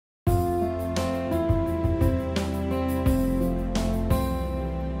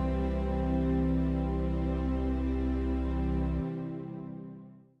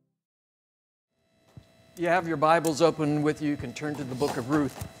you have your Bibles open with you, you can turn to the book of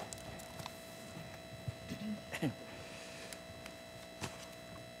Ruth.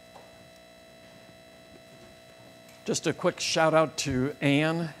 Just a quick shout out to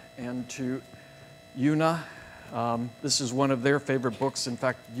Anne and to Una. This is one of their favorite books. In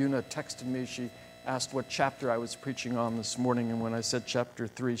fact, Una texted me. She asked what chapter I was preaching on this morning, and when I said chapter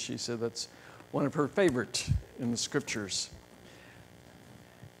 3, she said that's one of her favorite in the scriptures.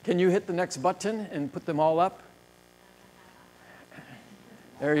 Can you hit the next button and put them all up?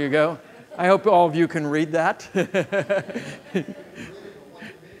 There you go. I hope all of you can read that.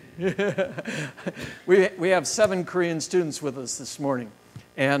 We have 7 Korean students with us this morning.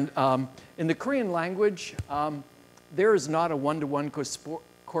 And in the Korean language, there is not a one-to-one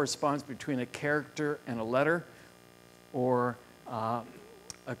correspondence between a character and a letter or a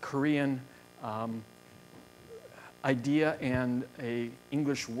Korean idea and an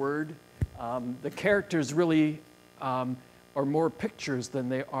English word. The characters really are more pictures than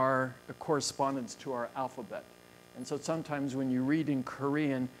they are a correspondence to our alphabet. And so sometimes when you read in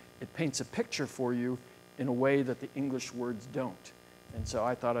Korean, it paints a picture for you in a way that the English words don't. And so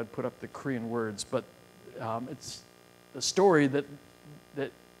I thought I'd put up the Korean words, but it's the story that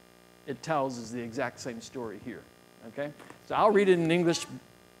it tells is the exact same story here. Okay? So I'll read it in English,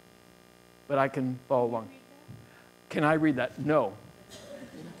 but I can follow along. Can I read that? No.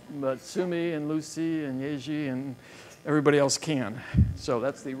 But Sumi and Lucy and Yeji and everybody else can. So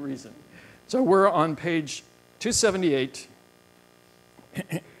that's the reason. So we're on page 278,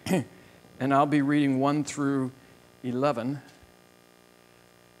 and I'll be reading 1 through 11.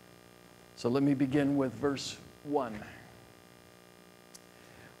 So let me begin with verse 1.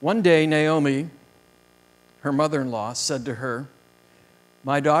 One day, Naomi, her mother-in-law, said to her,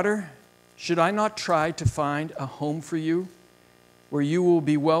 "My daughter, should I not try to find a home for you where you will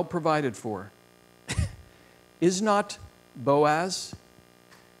be well provided for? Is not Boaz,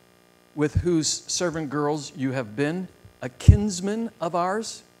 with whose servant girls you have been, a kinsman of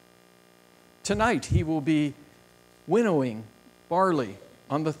ours? Tonight he will be winnowing barley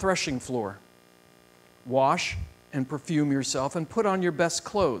on the threshing floor. Wash and perfume yourself and put on your best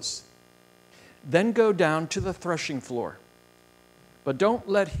clothes. Then go down to the threshing floor. But don't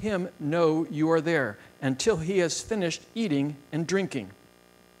let him know you are there until he has finished eating and drinking.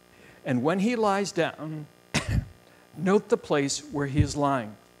 And when he lies down, note the place where he is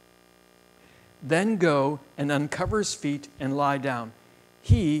lying. Then go and uncover his feet and lie down.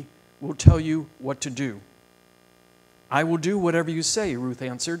 He will tell you what to do." "I will do whatever you say," Ruth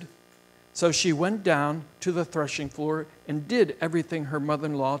answered. So she went down to the threshing floor and did everything her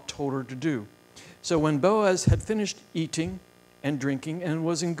mother-in-law told her to do. So when Boaz had finished eating and drinking and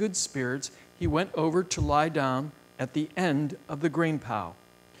was in good spirits, he went over to lie down at the end of the grain pile.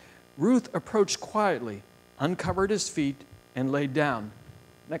 Ruth approached quietly, uncovered his feet, and laid down.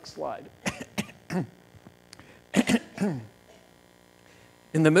 Next slide.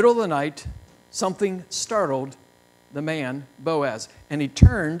 In the middle of the night, something startled the man, Boaz, and he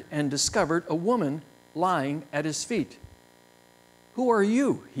turned and discovered a woman lying at his feet. "Who are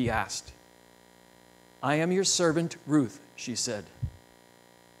you?" he asked. "I am your servant Ruth," she said.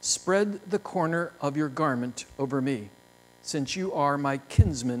 "Spread the corner of your garment over me, since you are my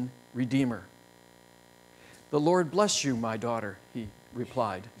kinsman redeemer." "The Lord bless you, my daughter," he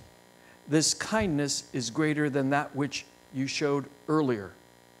replied. "This kindness is greater than that which you showed earlier.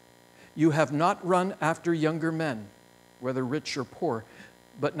 You have not run after younger men, whether rich or poor.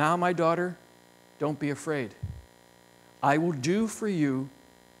 But now, my daughter, don't be afraid. I will do for you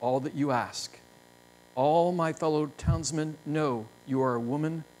all that you ask. All my fellow townsmen know you are a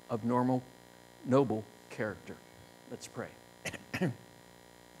woman of noble character." Let's pray.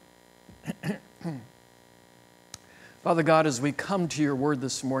 Father God, as we come to your word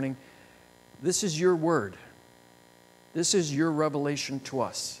this morning, this is your word. This is your revelation to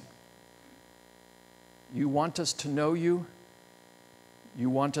us. You want us to know you. You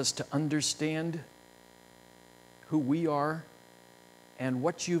want us to understand who we are and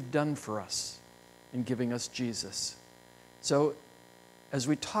what you've done for us in giving us Jesus. So as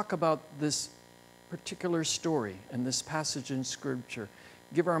we talk about this particular story and this passage in Scripture,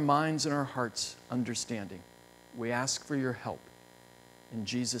 give our minds and our hearts understanding. We ask for your help. In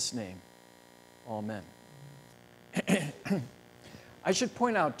Jesus' name, amen. I should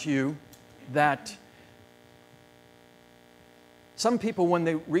point out to you that some people, when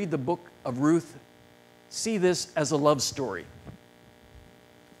they read the book of Ruth, see this as a love story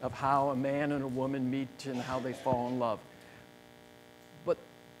of how a man and a woman meet and how they fall in love. But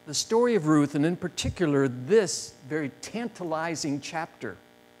the story of Ruth, and in particular this very tantalizing chapter,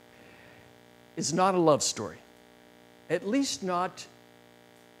 is not a love story, at least not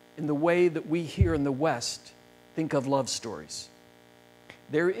in the way that we here in the West think of love stories.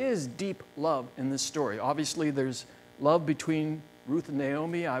 There is deep love in this story. Obviously, there's love between Ruth and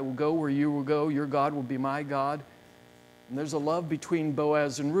Naomi. I will go where you will go. Your God will be my God. And there's a love between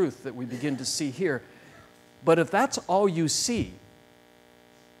Boaz and Ruth that we begin to see here. But if that's all you see,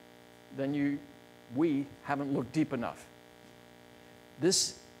 then we haven't looked deep enough.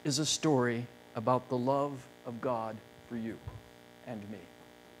 This is a story about the love of God for you and me.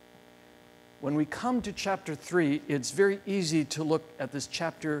 When we come to chapter 3, it's very easy to look at this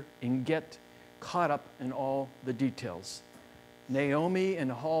chapter and get caught up in all the details. Naomi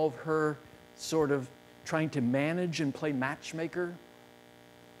and all of her sort of trying to manage and play matchmaker.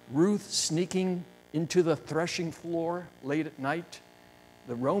 Ruth sneaking into the threshing floor late at night.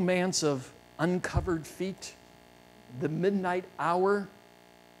 The romance of uncovered feet. The midnight hour.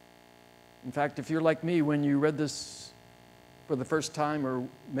 In fact, if you're like me, when you read this for the first time or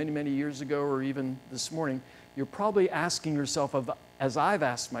many, many years ago or even this morning, you're probably asking yourself, as I've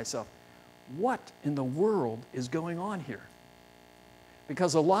asked myself, what in the world is going on here?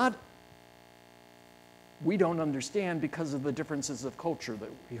 Because a lot we don't understand because of the differences of culture that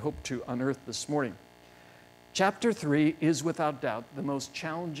we hope to unearth this morning. Chapter 3 is without doubt the most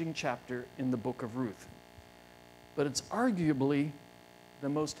challenging chapter in the book of Ruth. But it's arguably the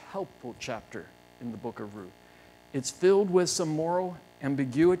most helpful chapter in the book of Ruth. It's filled with some moral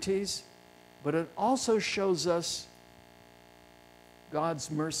ambiguities, but it also shows us God's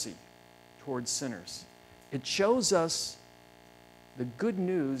mercy towards sinners. It shows us the good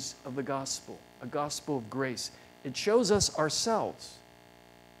news of the gospel, a gospel of grace. It shows us ourselves,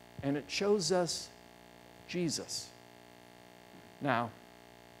 and it shows us Jesus. Now,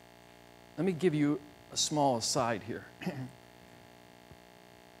 let me give you a small aside here.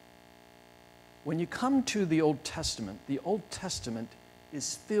 When you come to the Old Testament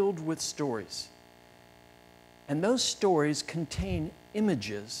is filled with stories. And those stories contain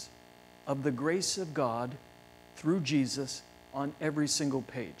images of the grace of God through Jesus on every single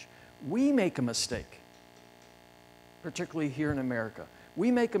page. We make a mistake, particularly here in America. We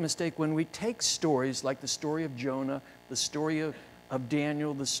make a mistake when we take stories like the story of Jonah, the story of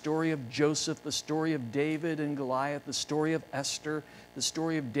Daniel, the story of Joseph, the story of David and Goliath, the story of Esther, the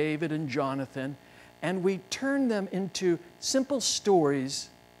story of David and Jonathan, and we turn them into simple stories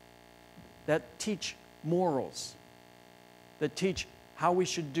that teach morals, that teach how we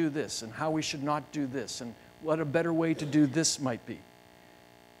should do this and how we should not do this and what a better way to do this might be.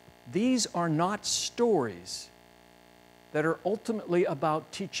 These are not stories that are ultimately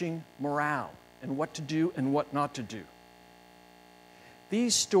about teaching morale and what to do and what not to do.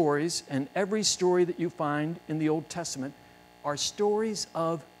 These stories, and every story that you find in the Old Testament, are stories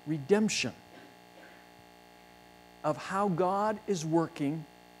of redemption, of how God is working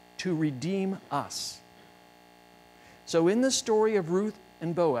to redeem us. So in the story of Ruth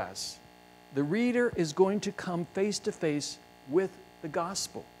and Boaz, the reader is going to come face to face with the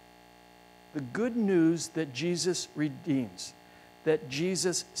gospel, the good news that Jesus redeems, that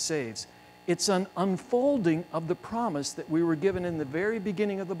Jesus saves. It's an unfolding of the promise that we were given in the very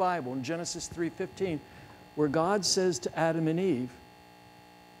beginning of the Bible, in Genesis 3:15, where God says to Adam and Eve,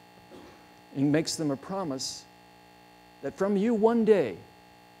 He makes them a promise that from you one day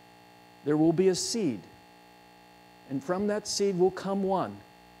there will be a seed, and from that seed will come one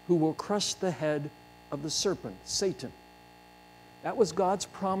who will crush the head of the serpent, Satan. That was God's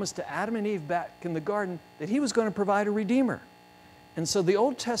promise to Adam and Eve back in the garden, that He was going to provide a Redeemer. And so the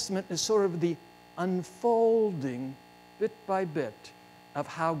Old Testament is sort of the unfolding, bit by bit, of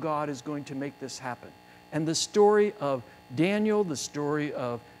how God is going to make this happen. And the story of Daniel, the story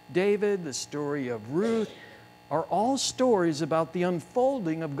of David, the story of Ruth, are all stories about the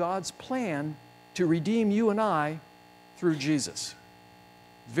unfolding of God's plan to redeem you and I through Jesus.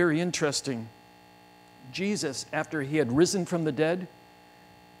 Very interesting. Jesus, after He had risen from the dead,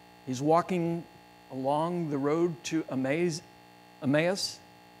 He's walking along the road to Emmaus,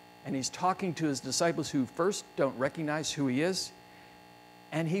 and He's talking to His disciples who first don't recognize who He is,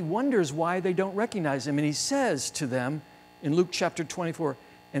 and He wonders why they don't recognize Him. And He says to them in Luke chapter 24,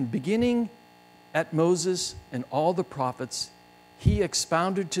 and beginning at Moses and all the prophets, He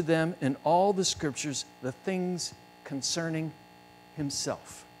expounded to them in all the scriptures the things concerning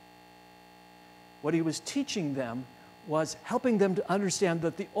Himself. What He was teaching them was helping them to understand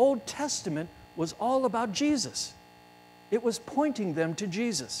that the Old Testament was all about Jesus. It was pointing them to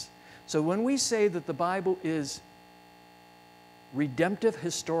Jesus. So when we say that the Bible is redemptive,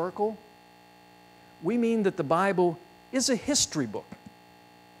 historical, we mean that the Bible is a history book.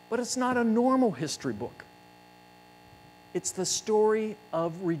 But it's not a normal history book. It's the story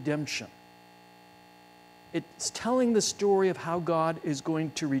of redemption. It's telling the story of how God is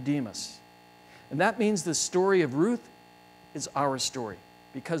going to redeem us. And that means the story of Ruth is our story,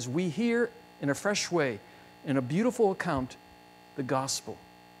 because we hear in a fresh way, in a beautiful account, the gospel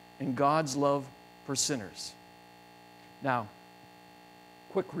and God's love for sinners. Now,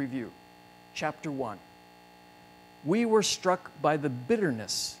 quick review. Chapter 1. We were struck by the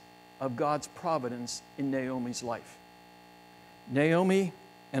bitterness of God's providence in Naomi's life. Naomi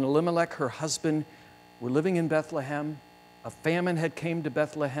and Elimelech, her husband, were living in Bethlehem. A famine had came to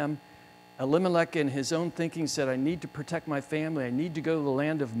Bethlehem. Elimelech, in his own thinking, said, I need to protect my family. I need to go to the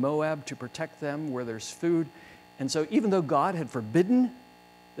land of Moab to protect them where there's food. And so even though God had forbidden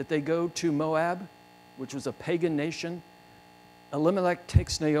that they go to Moab, which was a pagan nation, Elimelech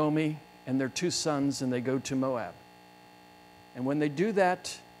takes Naomi and their 2 sons and they go to Moab. And when they do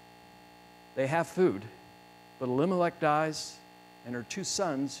that, they have food. But Elimelech dies, and her 2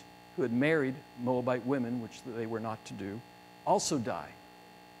 sons, who had married Moabite women, which they were not to do, also die.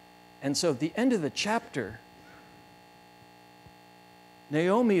 And so at the end of the chapter,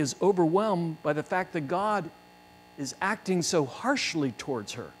 Naomi is overwhelmed by the fact that God is acting so harshly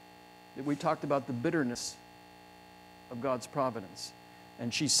towards her, that we talked about the bitterness of God's providence.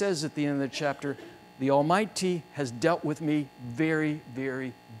 And she says at the end of the chapter, the Almighty has dealt with me very,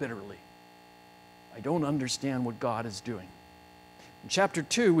 very bitterly. I don't understand what God is doing. In chapter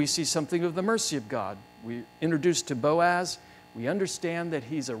 2, we see something of the mercy of God. We're introduced to Boaz. We understand that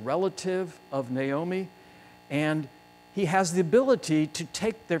he's a relative of Naomi, and he has the ability to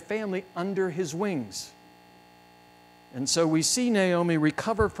take their family under his wings. And so we see Naomi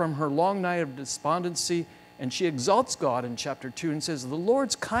recover from her long night of despondency, and she exalts God in chapter 2 and says, the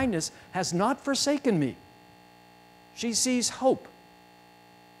Lord's kindness has not forsaken me. She sees hope,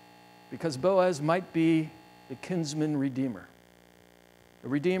 because Boaz might be the kinsman redeemer. A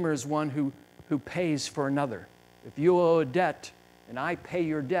redeemer is one who pays for another. If you owe a debt and I pay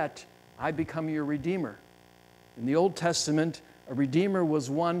your debt, I become your redeemer. In the Old Testament, a redeemer was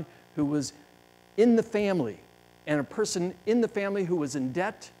one who was in the family, and a person in the family who was in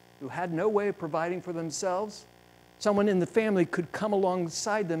debt, who had no way of providing for themselves, someone in the family could come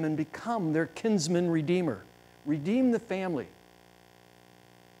alongside them and become their kinsman redeemer, redeem the family.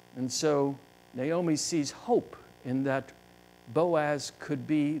 And so Naomi sees hope in that Boaz could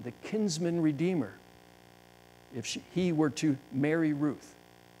be the kinsman redeemer if he were to marry Ruth.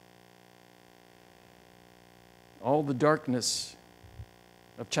 All the darkness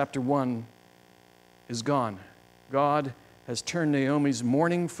of chapter 1 is gone. God has turned Naomi's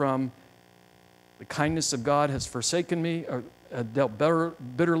mourning from the kindness of God has forsaken me, or dealt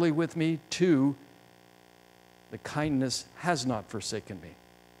bitterly with me, to the kindness has not forsaken me.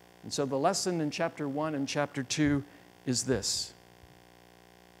 And so the lesson in chapter 1 and chapter 2 is this: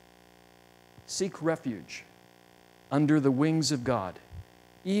 seek refuge under the wings of God,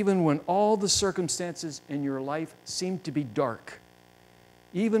 even when all the circumstances in your life seem to be dark,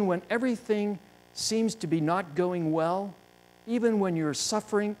 even when everything seems to be not going well, even when you're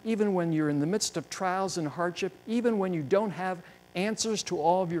suffering, even when you're in the midst of trials and hardship, even when you don't have answers to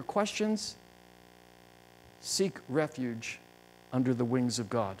all of your questions. Seek refuge under the wings of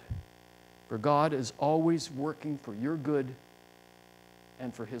God. For God is always working for your good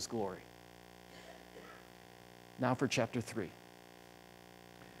and for His glory. Now for chapter 3.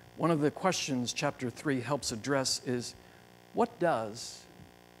 One of the questions chapter 3 helps address is, what does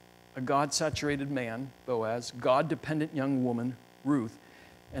a God-saturated man, Boaz, God-dependent young woman, Ruth,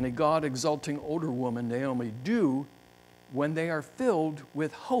 and a God-exalting older woman, Naomi, do when they are filled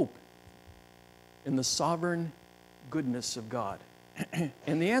with hope in the sovereign goodness of God?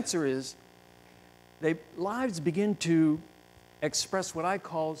 And the answer is, their lives begin to express what I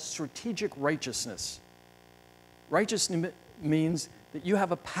call strategic righteousness. Righteousness means that you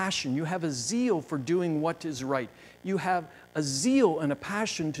have a passion, you have a zeal for doing what is right. You have a zeal and a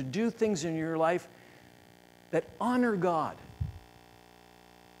passion to do things in your life that honor God.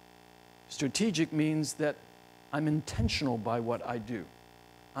 Strategic means that I'm intentional by what I do.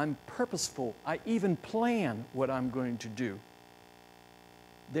 I'm purposeful. I even plan what I'm going to do.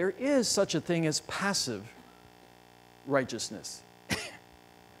 There is such a thing as passive righteousness,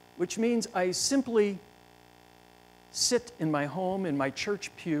 which means I simply sit in my home, in my church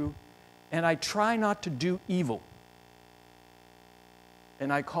pew, and I try not to do evil.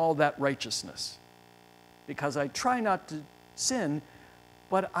 And I call that righteousness, because I try not to sin,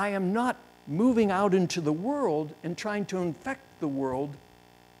 but I am not moving out into the world and trying to infect the world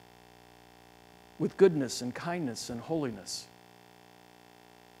with goodness and kindness and holiness.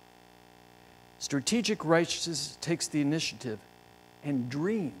 Strategic righteousness takes the initiative and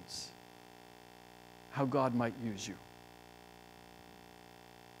dreams how God might use you.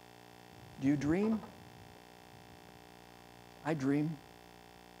 Do you dream? I dream.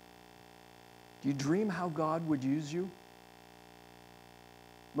 Do you dream how God would use you?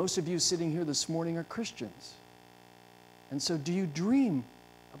 Most of you sitting here this morning are Christians. And so do you dream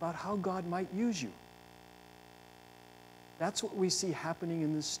about how God might use you? That's what we see happening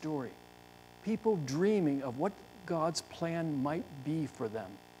in this story. People dreaming of what God's plan might be for them,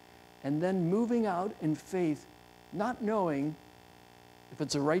 and then moving out in faith, not knowing if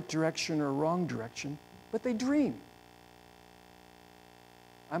it's a right direction or a wrong direction, but they dream.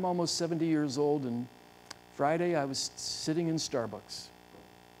 I'm almost 70 years old, and Friday I was sitting in Starbucks,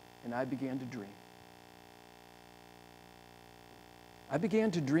 and I began to dream. I began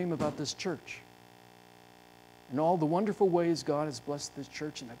to dream about this church and all the wonderful ways God has blessed this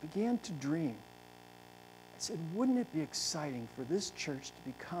church, and I began to dream. I said, wouldn't it be exciting for this church to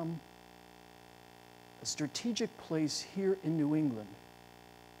become a strategic place here in New England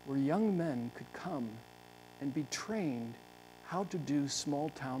where young men could come and be trained how to do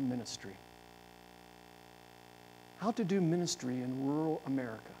small-town ministry, how to do ministry in rural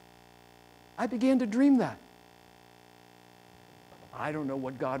America. I began to dream that. I don't know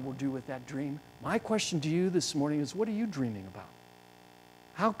what God will do with that dream. My question to you this morning is, what are you dreaming about?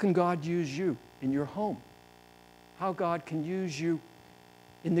 How can God use you in your home? How God can use you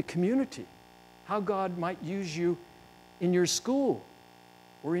in the community? How God might use you in your school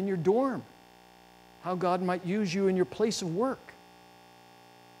or in your dorm? How God might use you in your place of work?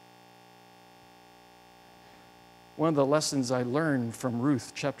 One of the lessons I learned from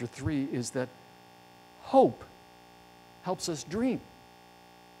Ruth chapter 3 is that hope helps us dream.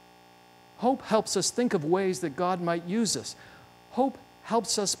 Hope helps us think of ways that God might use us. Hope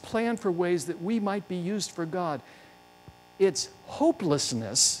helps us plan for ways that we might be used for God. It's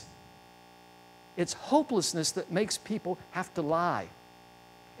hopelessness that makes people have to lie.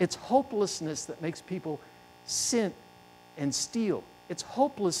 It's hopelessness that makes people sin and steal. It's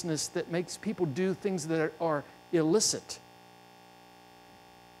hopelessness that makes people do things that are illicit,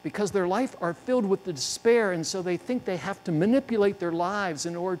 because their life are filled with the despair, and so they think they have to manipulate their lives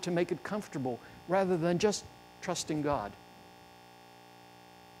in order to make it comfortable rather than just trusting God.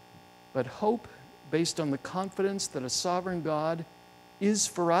 But hope, based on the confidence that a sovereign God is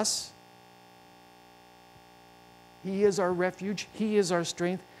for us, He is our refuge, He is our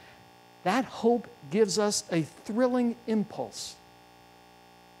strength, that hope gives us a thrilling impulse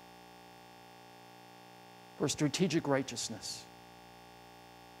for strategic righteousness,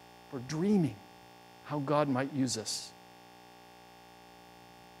 for dreaming how God might use us.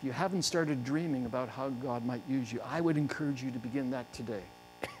 If you haven't started dreaming about how God might use you, I would encourage you to begin that today.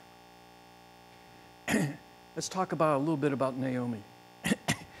 Let's talk about a little bit about Naomi.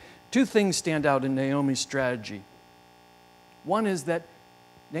 Two things stand out in Naomi's strategy. One is that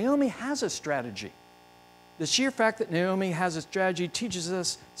Naomi has a strategy. The sheer fact that Naomi has a strategy teaches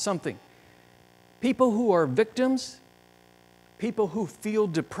us something. People who are victims, people who feel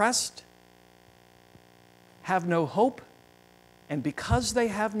depressed, have no hope, and because they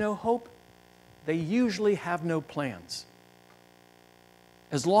have no hope, they usually have no plans.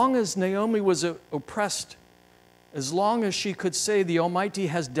 As long as Naomi was oppressed, as long as she could say, the Almighty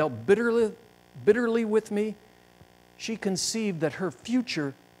has dealt bitterly with me, she conceived that her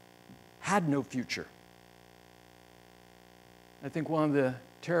future had no future. I think one of the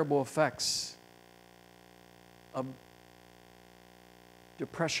terrible effects of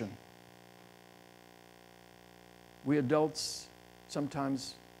depression, we adults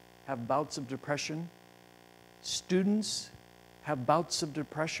sometimes have bouts of depression. Students have bouts of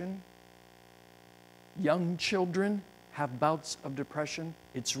depression. Young children have bouts of depression.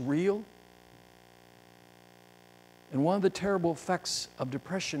 It's real. And one of the terrible effects of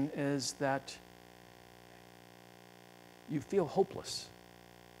depression is that you feel hopeless.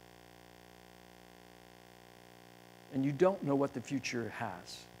 And you don't know what the future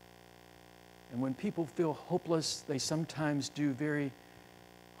has. And when people feel hopeless, they sometimes do very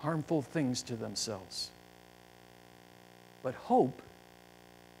harmful things to themselves. But hope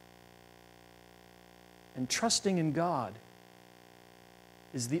and trusting in God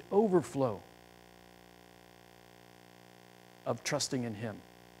is the overflow of trusting in Him.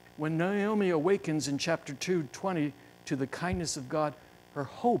 When Naomi awakens in chapter 2:20 to the kindness of God, her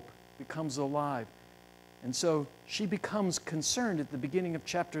hope becomes alive. And so she becomes concerned at the beginning of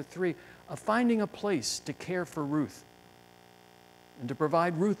chapter 3 of finding a place to care for Ruth and to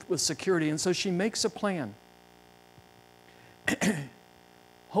provide Ruth with security. And so she makes a plan.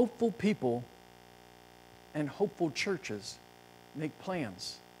 Hopeful people and hopeful churches make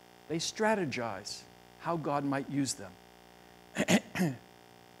plans. They strategize how God might use them.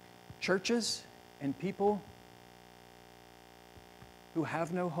 Churches and people who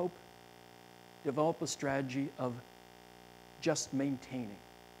have no hope develop a strategy of just maintaining.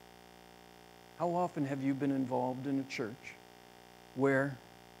 How often have you been involved in a church where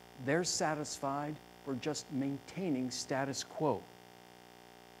they're satisfied for just maintaining status quo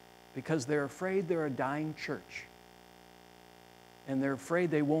because they're afraid they're a dying church and they're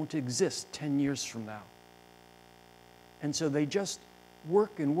afraid they won't exist 10 years from now? And so they just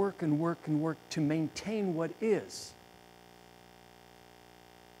work and work and work and work to maintain what is.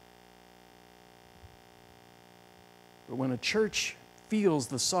 But when a church feels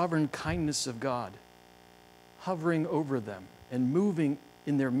the sovereign kindness of God hovering over them and moving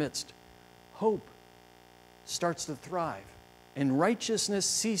in their midst, hope starts to thrive, and righteousness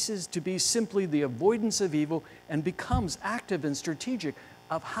ceases to be simply the avoidance of evil and becomes active and strategic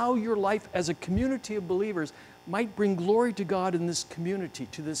of how your life as a community of believers might bring glory to God in this community,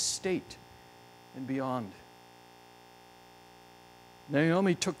 to this state, and beyond.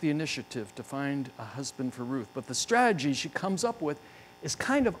 Naomi took the initiative to find a husband for Ruth, but the strategy she comes up with is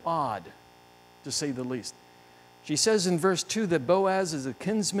kind of odd, to say the least. She says in verse 2 that Boaz is a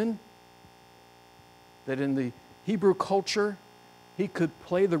kinsman, that in the Hebrew culture, he could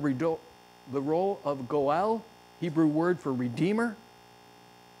play the role of Goel, Hebrew word for redeemer.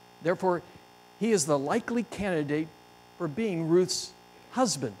 Therefore, he is the likely candidate for being Ruth's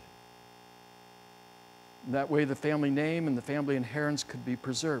husband. That way the family name and the family inheritance could be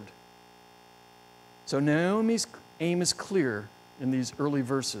preserved. So Naomi's aim is clear in these early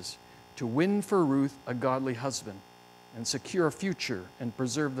verses: to win for Ruth a godly husband and secure a future and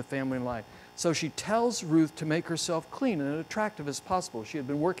preserve the family line. So she tells Ruth to make herself clean and attractive as possible. She had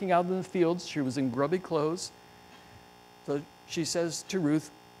been working out in the fields. She was in grubby clothes. So she says to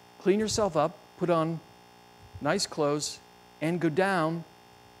Ruth, clean yourself up, put on nice clothes, and go down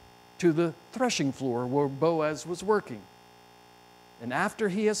to the threshing floor where Boaz was working. And after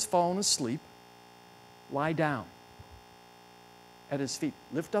he has fallen asleep, lie down at his feet.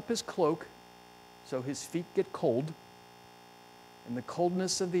 Lift up his cloak so his feet get cold, and the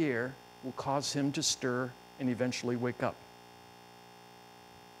coldness of the air will cause him to stir and eventually wake up.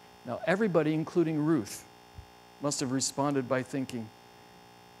 Now, everybody, including Ruth, must have responded by thinking,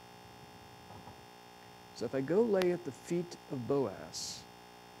 so if I go lay at the feet of Boaz,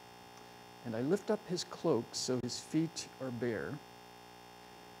 and I lift up his cloak so his feet are bare,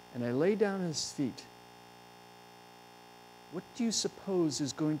 and I lay down at his feet, what do you suppose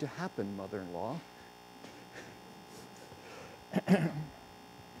is going to happen, mother-in-law?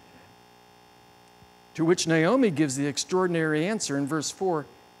 To which Naomi gives the extraordinary answer in verse 4,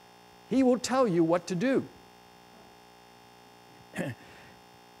 he will tell you what to do.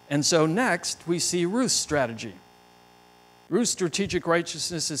 And so next we see Ruth's strategy. Ruth's strategic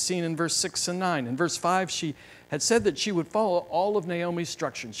righteousness is seen in verse 6 and 9. In verse 5, she had said that she would follow all of Naomi's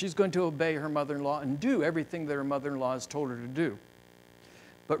instructions. She's going to obey her mother-in-law and do everything that her mother-in-law has told her to do.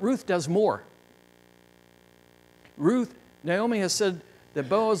 But Ruth does more. Naomi has said that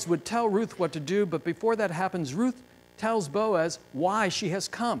Boaz would tell Ruth what to do, but before that happens, Ruth tells Boaz why she has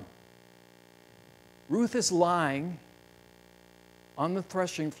come. Ruth is lying on the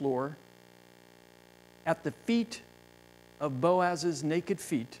threshing floor at the feet of Boaz's naked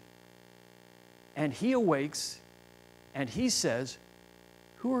feet, and he awakes and he says,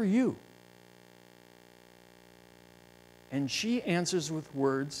 "Who are you?" And she answers with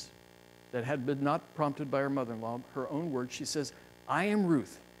words that had been not prompted by her mother-in-law, her own words. She says, "I am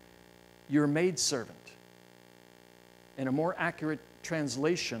Ruth, your maidservant." And a more accurate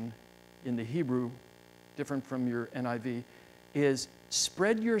translation in the Hebrew, different from your NIV, is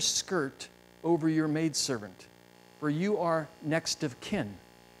spread your skirt over your maidservant, for you are next of kin.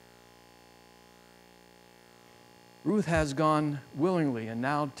 Ruth has gone willingly and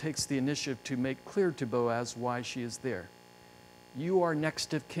now takes the initiative to make clear to Boaz why she is there. You are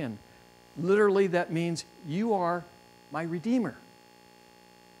next of kin. Literally, that means you are my redeemer.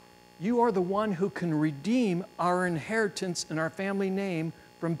 You are the one who can redeem our inheritance and our family name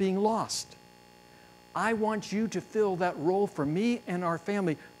from being lost. I want you to fill that role for me and our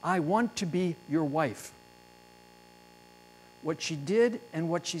family. I want to be your wife. What she did and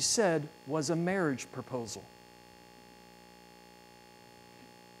what she said was a marriage proposal.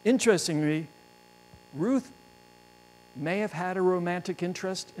 Interestingly, Ruth may have had a romantic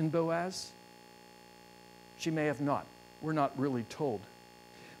interest in Boaz. She may have not. We're not really told.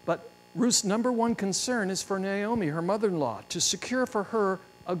 But Ruth's number one concern is for Naomi, her mother-in-law, to secure for her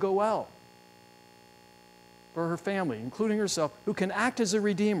a Goel. for her family, including herself, who can act as a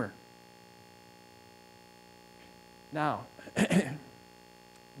redeemer. Now,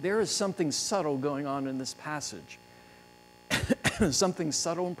 there is something subtle going on in this passage. Something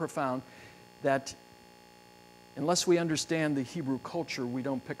subtle and profound that, unless we understand the Hebrew culture, we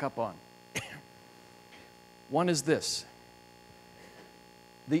don't pick up on. One is this.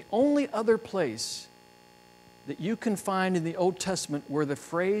 The only other place that you can find in the Old Testament where the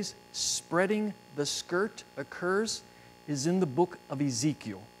phrase spreading the skirt occurs is in the book of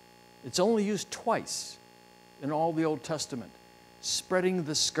Ezekiel. It's only used twice in all the Old Testament, spreading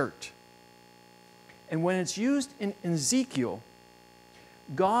the skirt. And when it's used in Ezekiel,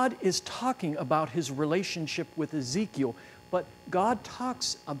 God is talking about his relationship with Ezekiel, but God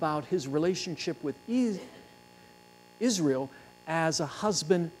talks about his relationship with Israel as a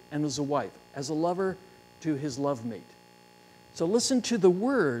husband and as a wife, as a lover to his love mate. So listen to the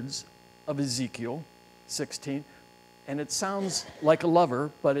words of Ezekiel 16, and it sounds like a lover,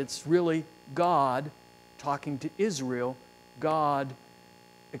 but it's really God talking to Israel, God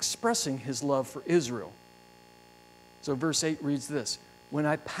expressing his love for Israel. So verse 8 reads this, "When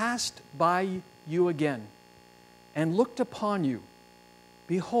I passed by you again and looked upon you,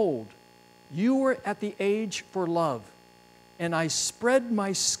 behold, you were at the age for love, and I spread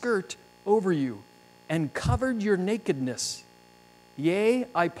my skirt over you and covered your nakedness. Yea,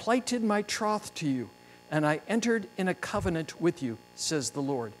 I plighted my troth to you, and I entered in a covenant with you, says the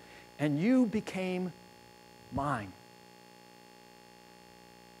Lord, and you became mine."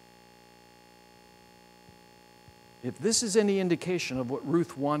 If this is any indication of what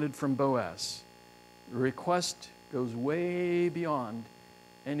Ruth wanted from Boaz, the request goes way beyond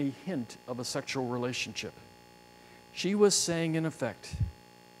any hint of a sexual relationship. She was saying, in effect,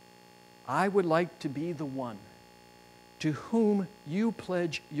 I would like to be the one to whom you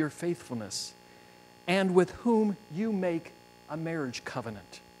pledge your faithfulness and with whom you make a marriage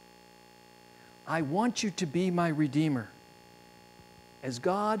covenant. I want you to be my Redeemer, as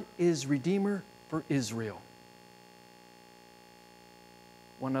God is Redeemer for Israel.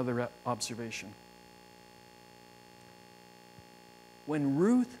 One other observation. When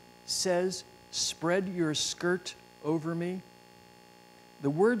Ruth says, "Spread your skirt over me,"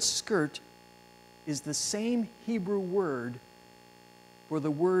 the word skirt is the same Hebrew word for the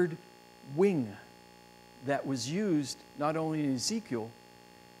word wing that was used not only in Ezekiel,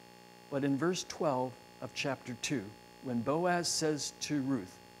 but in verse 12 of chapter 2, when Boaz says to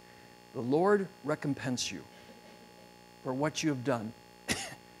Ruth, "The Lord recompense you for what you have done,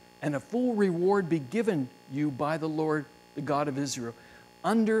 and a full reward be given you by the Lord, the God of Israel,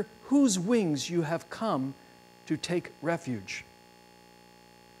 under whose wings you have come to take refuge."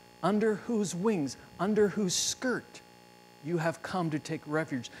 Under whose wings, under whose skirt you have come to take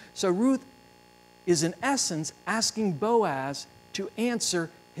refuge. So Ruth is in essence asking Boaz to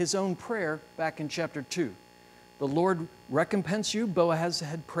answer his own prayer back in chapter 2. The Lord recompense you, Boaz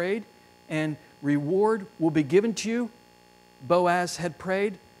had prayed, and reward will be given to you, Boaz had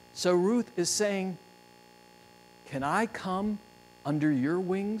prayed. So Ruth is saying, can I come under your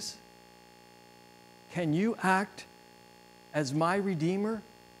wings? Can you act as my Redeemer,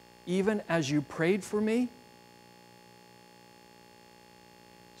 even as you prayed for me?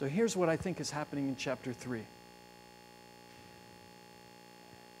 So here's what I think is happening in chapter 3.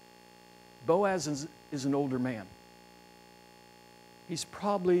 Boaz is an older man. He's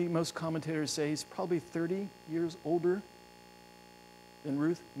probably, most commentators say, he's probably 30 years older than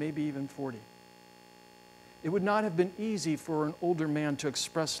Ruth, maybe even 40. It would not have been easy for an older man to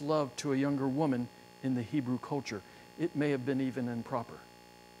express love to a younger woman in the Hebrew culture. It may have been even improper.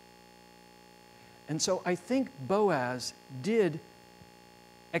 And so I think Boaz did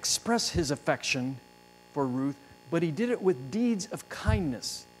express his affection for Ruth, but he did it with deeds of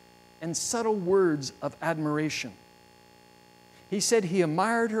kindness and subtle words of admiration. He said he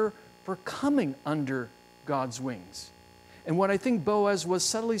admired her for coming under God's wings. And what I think Boaz was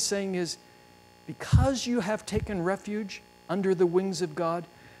subtly saying is, because you have taken refuge under the wings of God,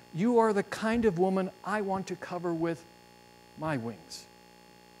 you are the kind of woman I want to cover with my wings.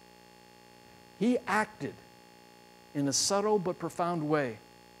 He acted in a subtle but profound way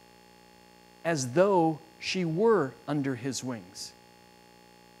as though she were under his wings.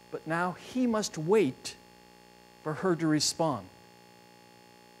 But now he must wait for her to respond.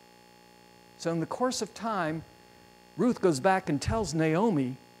 So in the course of time, Ruth goes back and tells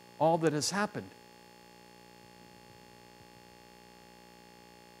Naomi all that has happened.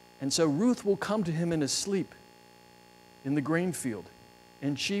 And so Ruth will come to him in his sleep in the grain field,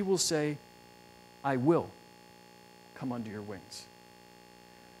 and she will say, I will come under your wings.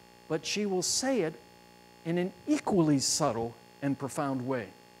 But she will say it in an equally subtle and profound way.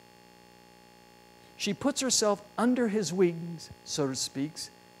 She puts herself under his wings, so to speak,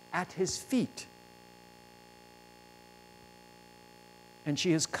 at his feet. And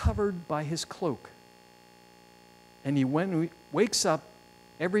she is covered by his cloak. And when he wakes up,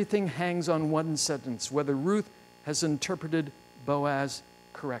 everything hangs on one sentence, whether Ruth has interpreted Boaz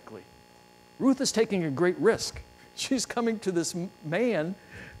correctly. Ruth is taking a great risk. She's coming to this man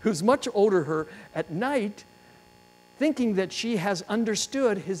who's much older her at night, thinking that she has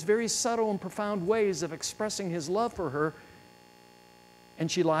understood his very subtle and profound ways of expressing his love for her, and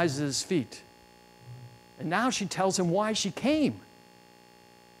she lies at his feet. And now she tells him why she came.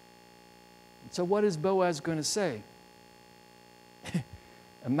 So what is Boaz going to say?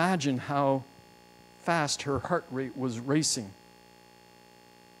 Imagine how fast her heart rate was racing.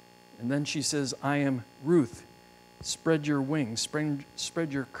 And then she says, I am Ruth. Spread your wings,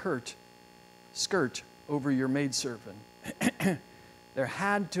 spread your skirt over your maidservant. There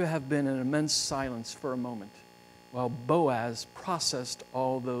had to have been an immense silence for a moment while Boaz processed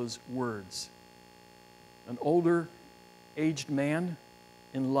all those words. An older, aged man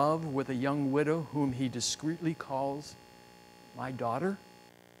in love with a young widow whom he discreetly calls my daughter,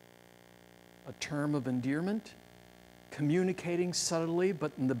 a term of endearment, communicating subtly,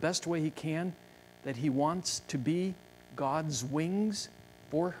 but in the best way he can, that he wants to be God's wings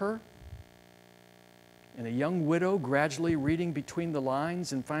for her. And a young widow gradually reading between the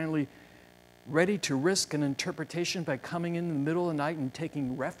lines and finally ready to risk an interpretation by coming in the middle of the night and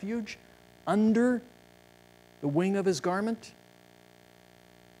taking refuge under the wing of his garment.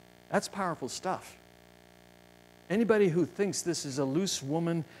 That's powerful stuff. Anybody who thinks this is a loose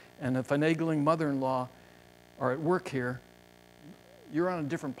woman and a finagling mother-in-law are at work here, you're on a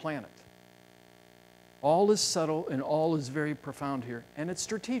different planet. All is subtle and all is very profound here, and it's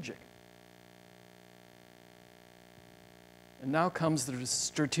strategic. And now comes the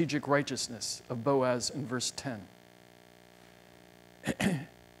strategic righteousness of Boaz in verse 10.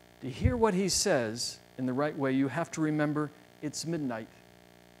 To hear what he says in the right way, you have to remember it's midnight.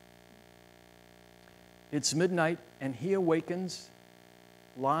 It's midnight, and he awakens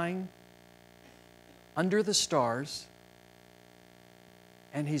lying under the stars,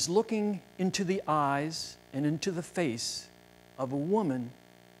 and he's looking into the eyes and into the face of a woman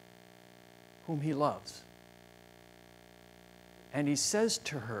whom he loves. And he says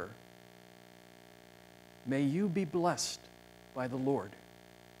to her, may you be blessed by the Lord,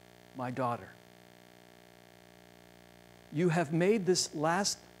 my daughter. You have made this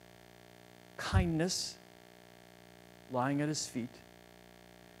last kindness, lying at his feet,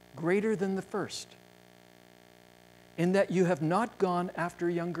 greater than the first, in that you have not gone after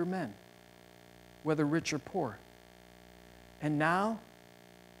younger men, whether rich or poor. And now,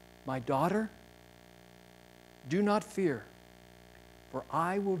 my daughter, do not fear, for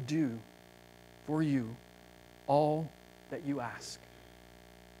I will do for you all that you ask.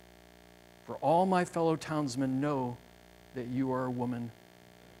 For all my fellow townsmen know that you are a woman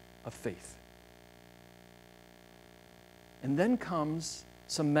of faith. And then comes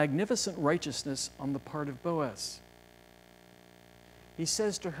some magnificent righteousness on the part of Boaz. He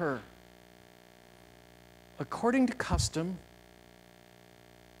says to her, according to custom,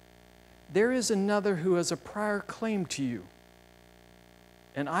 there is another who has a prior claim to you,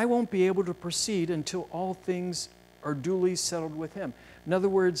 and I won't be able to proceed until all things are duly settled with him. In other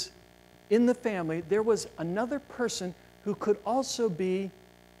words, in the family, there was another person who could also be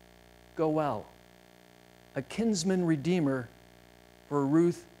Goel, a kinsman redeemer for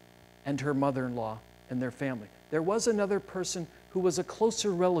Ruth and her mother-in-law and their family. There was another person who was a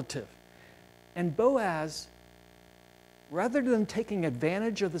closer relative. And Boaz, rather than taking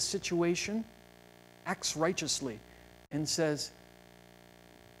advantage of the situation, acts righteously and says,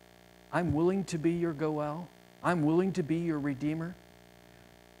 I'm willing to be your Goel. I'm willing to be your redeemer.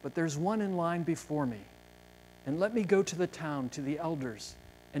 But there's one in line before me. And let me go to the town, to the elders,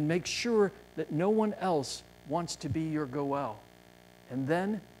 and make sure that no one else wants to be your Goel. And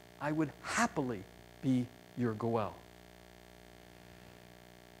then I would happily be your Goel.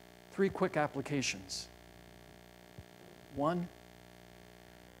 3 quick applications. 1,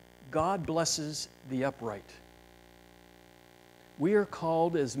 God blesses the upright. We are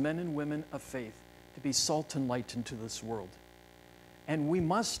called as men and women of faith to be salt and light into this world. And we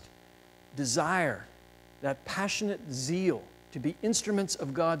must desire that passionate zeal to be instruments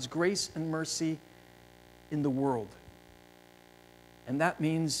of God's grace and mercy in the world. And that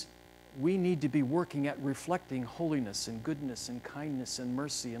means we need to be working at reflecting holiness and goodness and kindness and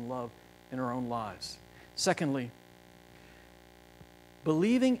mercy and love in our own lives. Secondly,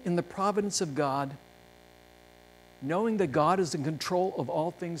 believing in the providence of God knowing that God is in control of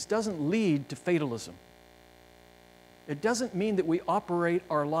all things doesn't lead to fatalism. It doesn't mean that we operate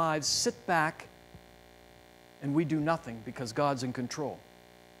our lives, sit back, and we do nothing because God's in control.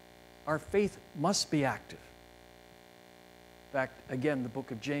 Our faith must be active. In fact, again, the book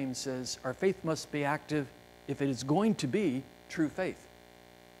of James says our faith must be active if it is going to be true faith.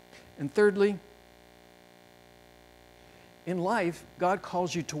 And thirdly, in life, God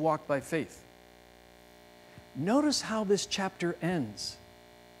calls you to walk by faith. Notice how this chapter ends.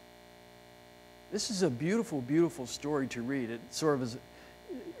 This is a beautiful, beautiful story to read. It sort of is,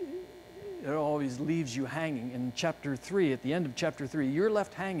 it always leaves you hanging. In chapter 3, at the end of chapter 3, you're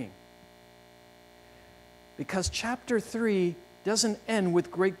left hanging. Because chapter 3 doesn't end with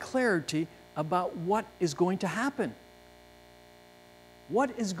great clarity about what is going to happen.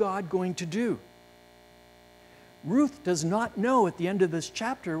 What is God going to do? Ruth does not know at the end of this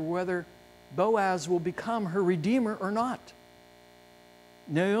chapter whether Boaz will become her redeemer or not.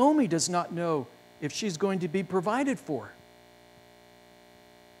 Naomi does not know if she's going to be provided for.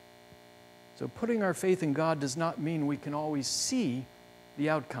 So putting our faith in God does not mean we can always see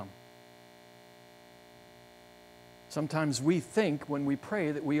the outcome. Sometimes we think when we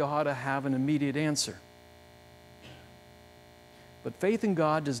pray that we ought to have an immediate answer. But faith in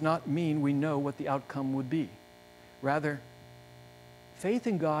God does not mean we know what the outcome would be. Rather, faith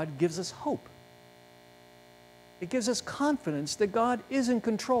in God gives us hope. It gives us confidence that God is in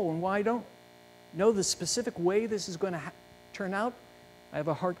control. And while I don't know the specific way this is going to turn out, I have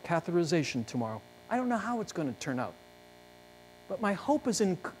a heart catheterization tomorrow. I don't know how it's going to turn out. But my hope is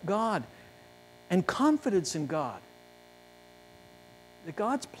in God and confidence in God, that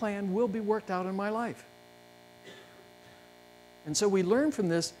God's plan will be worked out in my life. And so we learn from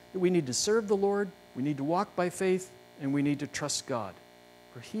this that we need to serve the Lord, we need to walk by faith, and we need to trust God.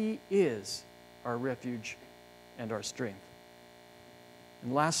 For He is our refuge and our strength.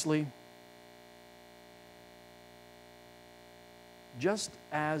 And lastly, just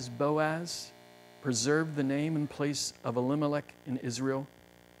as Boaz preserved the name and place of Elimelech in Israel,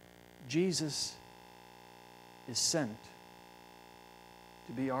 Jesus is sent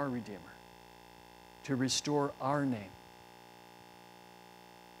to be our Redeemer, to restore our name,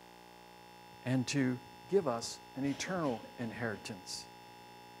 and to give us an eternal inheritance.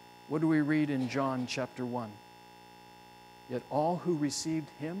 What do we read in John chapter 1? Yet all who received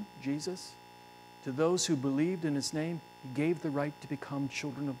Him, Jesus, to those who believed in His name, He gave the right to become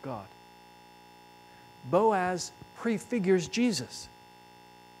children of God. Boaz prefigures Jesus.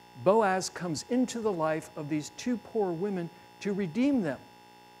 Boaz comes into the life of these two poor women to redeem them.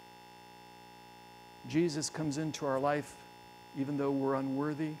 Jesus comes into our life even though we're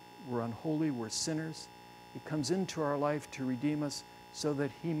unworthy, we're unholy, we're sinners. He comes into our life to redeem us so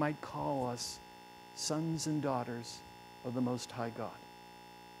that He might call us sons and daughters of the Most High God.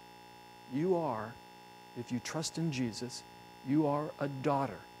 You are, if you trust in Jesus, you are a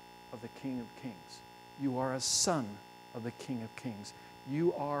daughter of the King of Kings. You are a son of the King of Kings.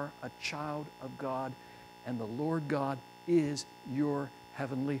 You are a child of God, and the Lord God is your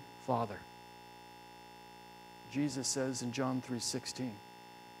heavenly Father. Jesus says in John 3:16,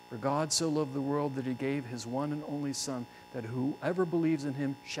 "For God so loved the world that He gave His one and only Son, that whoever believes in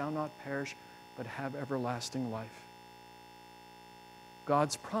Him shall not perish, but have everlasting life."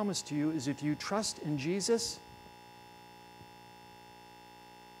 God's promise to you is if you trust in Jesus,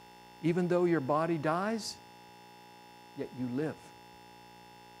 even though your body dies, yet you live.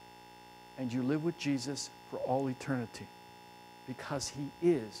 And you live with Jesus for all eternity because He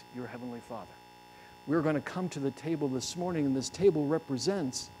is your Heavenly Father. We're going to come to the table this morning, and this table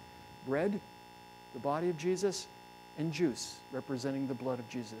represents bread, the body of Jesus, and juice, representing the blood of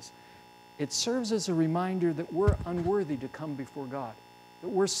Jesus. It serves as a reminder that we're unworthy to come before God, that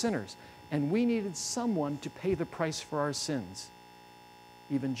we're sinners, and we needed someone to pay the price for our sins,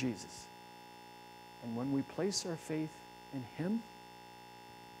 even Jesus. And when we place our faith in Him,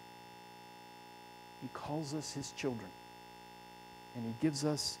 He calls us His children, and He gives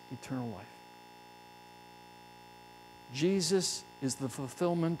us eternal life. Jesus is the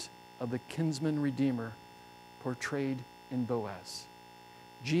fulfillment of the kinsman redeemer portrayed in Boaz.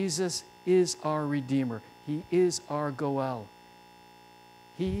 Jesus is our Redeemer. He is our Goel.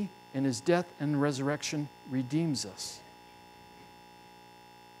 He, in His death and resurrection, redeems us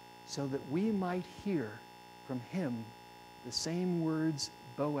so that we might hear from Him the same words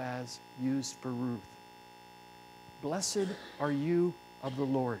Boaz used for Ruth. "Blessed are you of the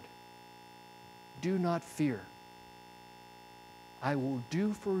Lord. Do not fear. I will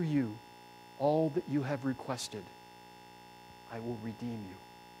do for you all that you have requested. I will redeem you."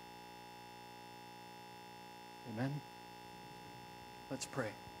 Amen. Let's pray.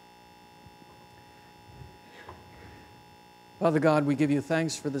 Father God, we give you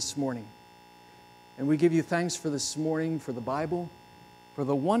thanks for this morning. And we give you thanks for this morning, for the Bible, for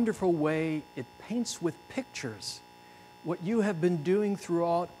the wonderful way it paints with pictures what you have been doing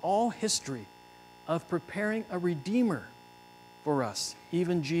throughout all history of preparing a Redeemer for us,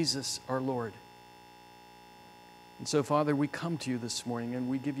 even Jesus our Lord. And so, Father, we come to you this morning and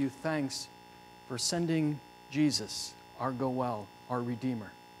we give you thanks for sending Jesus, our Goel, our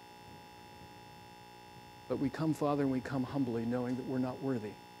Redeemer. But we come, Father, and we come humbly knowing that we're not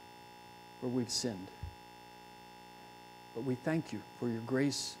worthy, for we've sinned. But we thank you for your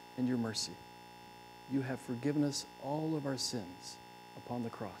grace and your mercy. You have forgiven us all of our sins upon the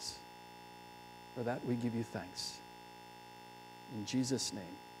cross. For that we give you thanks. In Jesus' name,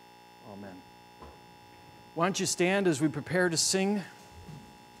 amen. Why don't you stand as we prepare to sing?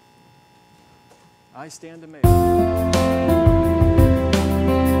 I stand amazed.